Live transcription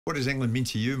What does England mean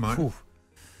to you, Mark? Ooh.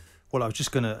 Well, I was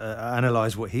just going to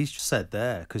analyse what he's just said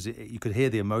there, because you could hear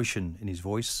the emotion in his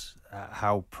voice,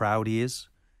 how proud he is,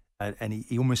 and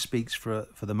he almost speaks for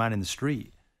the man in the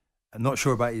street. I'm not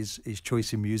sure about his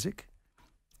choice in music,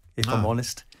 if I'm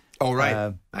honest. Oh,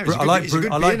 right. I like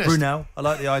Brunel. I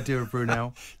like the idea of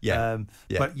Brunel. Yeah.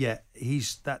 But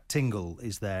that tingle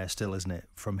is there still, isn't it,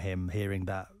 from him hearing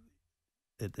that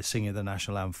at the singing of the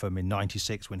national anthem in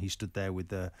 '96 when he stood there with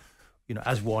the,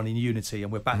 as one in unity,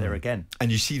 and we're back there again.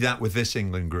 And you see that with this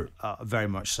England group? Very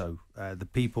much so. The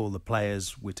people, the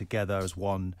players, we're together as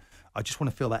one. I just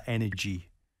want to feel that energy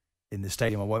in the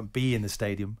stadium. I won't be in the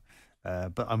stadium,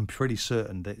 but I'm pretty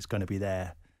certain that it's going to be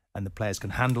there, and the players can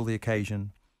handle the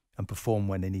occasion and perform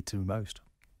when they need to most.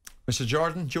 Mr.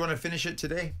 Jordan, do you want to finish it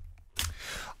today?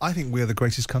 I think we are the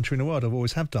greatest country in the world. I've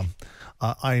always have done.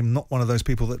 I'm not one of those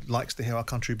people that likes to hear our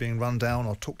country being run down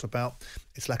or talked about.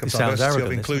 It's lack of diversity,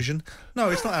 of inclusion. No,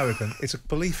 it's not arrogant. It's a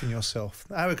belief in yourself.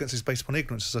 Arrogance is based upon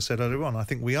ignorance, as I said earlier on. I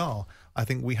think we are. I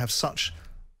think we have such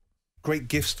great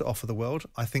gifts to offer the world.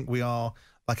 I think we are,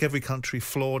 like every country,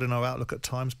 flawed in our outlook at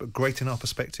times, but great in our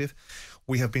perspective.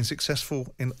 We have been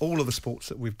successful in all of the sports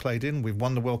that we've played in. We've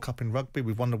won the World Cup in rugby.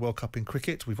 We've won the World Cup in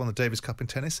cricket. We've won the Davis Cup in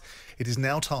tennis. It is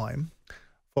now time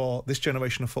for this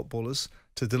generation of footballers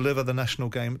to deliver the national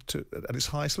game at its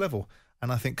highest level.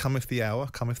 And I think cometh the hour,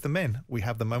 cometh the men. We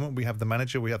have the moment, we have the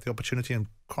manager, we have the opportunity, and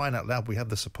crying out loud, we have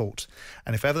the support.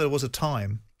 And if ever there was a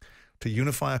time to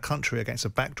unify a country against a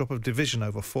backdrop of division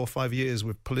over 4 or 5 years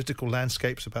with political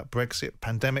landscapes about Brexit,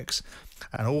 pandemics,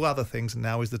 and all other things,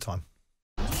 now is the time.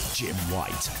 Jim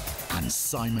White and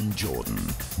Simon Jordan,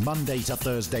 Monday to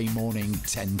Thursday morning,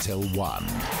 10 till 1.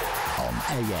 On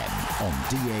AM, on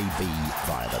DAB,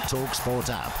 via the talkSPORT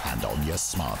app and on your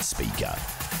smart speaker.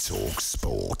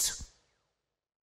 talkSPORT.